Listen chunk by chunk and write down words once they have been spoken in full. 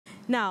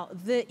Now,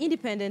 the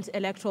Independent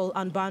Electoral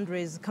and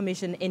Boundaries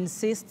Commission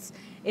insists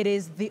it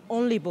is the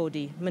only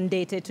body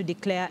mandated to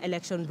declare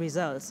election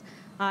results.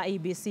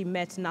 IEBC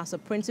met NASA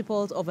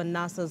principals over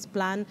NASA's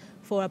plan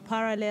for a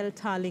parallel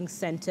tallying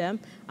center,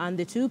 and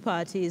the two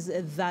parties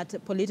that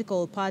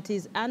political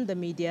parties and the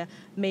media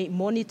may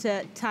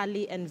monitor,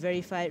 tally and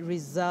verify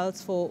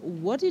results for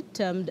what it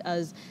termed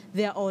as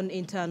their own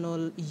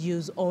internal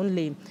use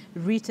only.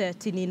 Rita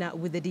Tinina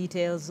with the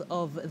details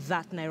of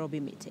that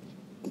Nairobi meeting.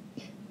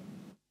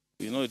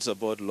 You know, it's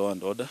about law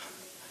and order.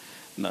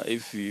 Now,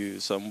 if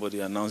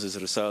somebody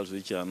announces results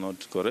which are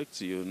not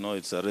correct, you know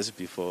it's a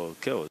recipe for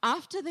chaos.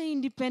 After the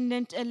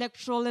Independent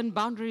Electoral and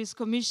Boundaries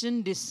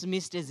Commission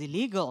dismissed as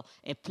illegal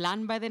a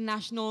plan by the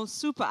National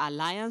Super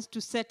Alliance to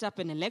set up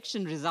an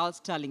election results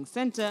tallying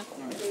center,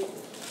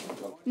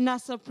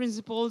 NASA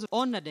principals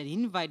honored an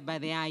invite by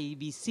the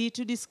IEBC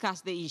to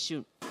discuss the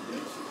issue.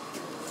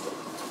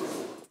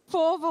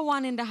 For over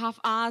 1.5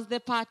 hours, the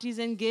parties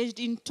engaged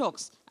in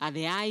talks at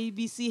the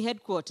IEBC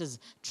headquarters,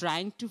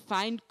 trying to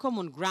find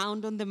common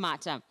ground on the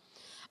matter.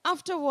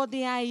 After what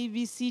the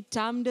IEBC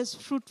termed as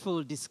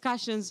fruitful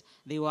discussions,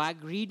 they were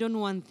agreed on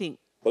one thing.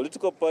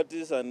 Political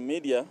parties and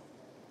media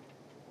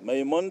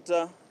may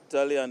monitor,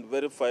 tally and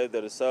verify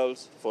the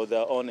results for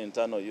their own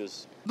internal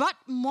use. But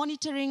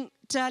monitoring,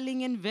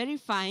 tallying and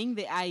verifying,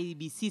 the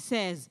IEBC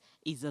says,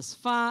 is as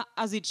far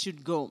as it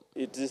should go.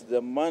 It is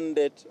the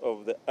mandate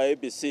of the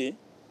IEBC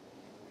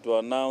to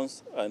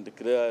announce and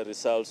declare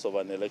results of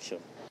an election.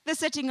 The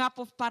setting up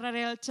of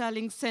parallel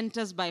tallying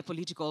centers by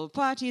political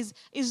parties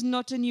is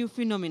not a new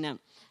phenomenon.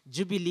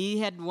 Jubilee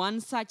had one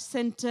such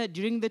center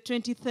during the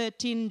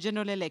 2013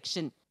 general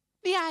election.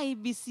 The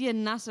IEBC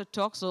and NASA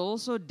talks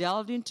also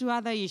delved into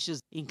other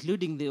issues,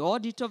 including the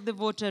audit of the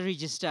voter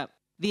register.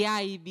 The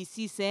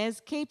IEBC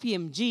says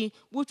KPMG,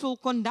 which will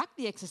conduct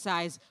the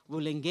exercise,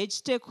 will engage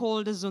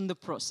stakeholders on the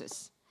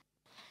process.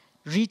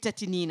 Rita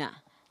Tinina,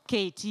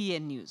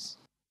 KTN News.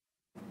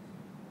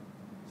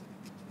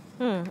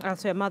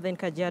 Elsewhere, mother in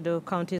Kajiado County